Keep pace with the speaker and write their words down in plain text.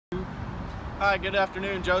Hi, good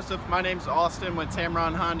afternoon, Joseph. My name's Austin with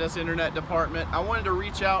Tameron Honda's Internet Department. I wanted to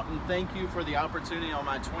reach out and thank you for the opportunity on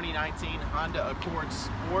my 2019 Honda Accord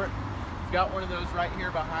Sport. I've got one of those right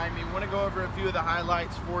here behind me. I want to go over a few of the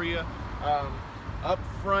highlights for you. Up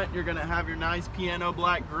front, you're going to have your nice piano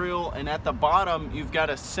black grille, and at the bottom, you've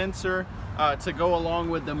got a sensor to go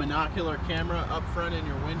along with the monocular camera up front in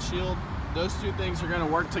your windshield. Those two things are going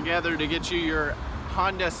to work together to get you your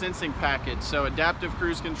Honda sensing package, so adaptive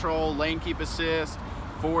cruise control, lane keep assist,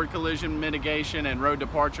 forward collision mitigation, and road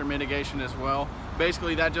departure mitigation as well.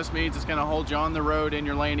 Basically, that just means it's going to hold you on the road in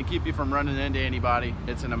your lane and keep you from running into anybody.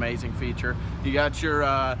 It's an amazing feature. You got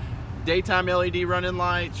your daytime LED running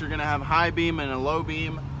lights. You're going to have high beam and a low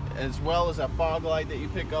beam, as well as a fog light that you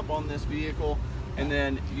pick up on this vehicle. And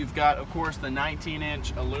then you've got, of course, the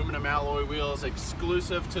 19-inch aluminum alloy wheels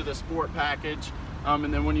exclusive to the sport package.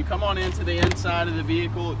 And then when you come on into the inside of the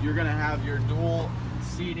vehicle, you're going to have your dual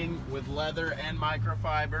seating with leather and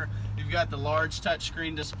microfiber. You've got the large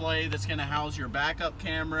touchscreen display that's going to house your backup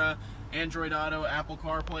camera, Android Auto, Apple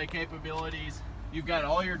CarPlay capabilities. You've got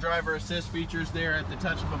all your driver assist features there at the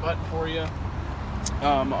touch of a button for you.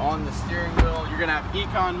 On the steering wheel, you're going to have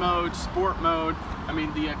Econ mode, Sport mode. I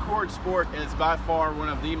mean, the Accord Sport is by far one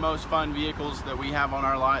of the most fun vehicles that we have on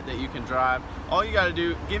our lot that you can drive. All you got to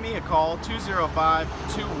do, give me a call,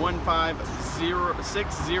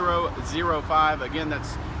 205-215-6005. Again,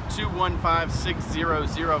 that's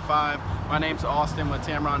 215-6005. My name's Austin with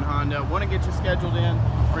Tameron Honda. Want to get you scheduled in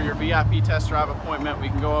for your VIP test drive appointment. We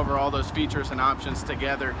can go over all those features and options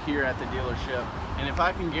together here at the dealership. And if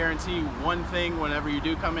I can guarantee one thing whenever you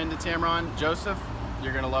do come into Tameron, Joseph,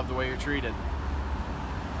 you're going to love the way you're treated.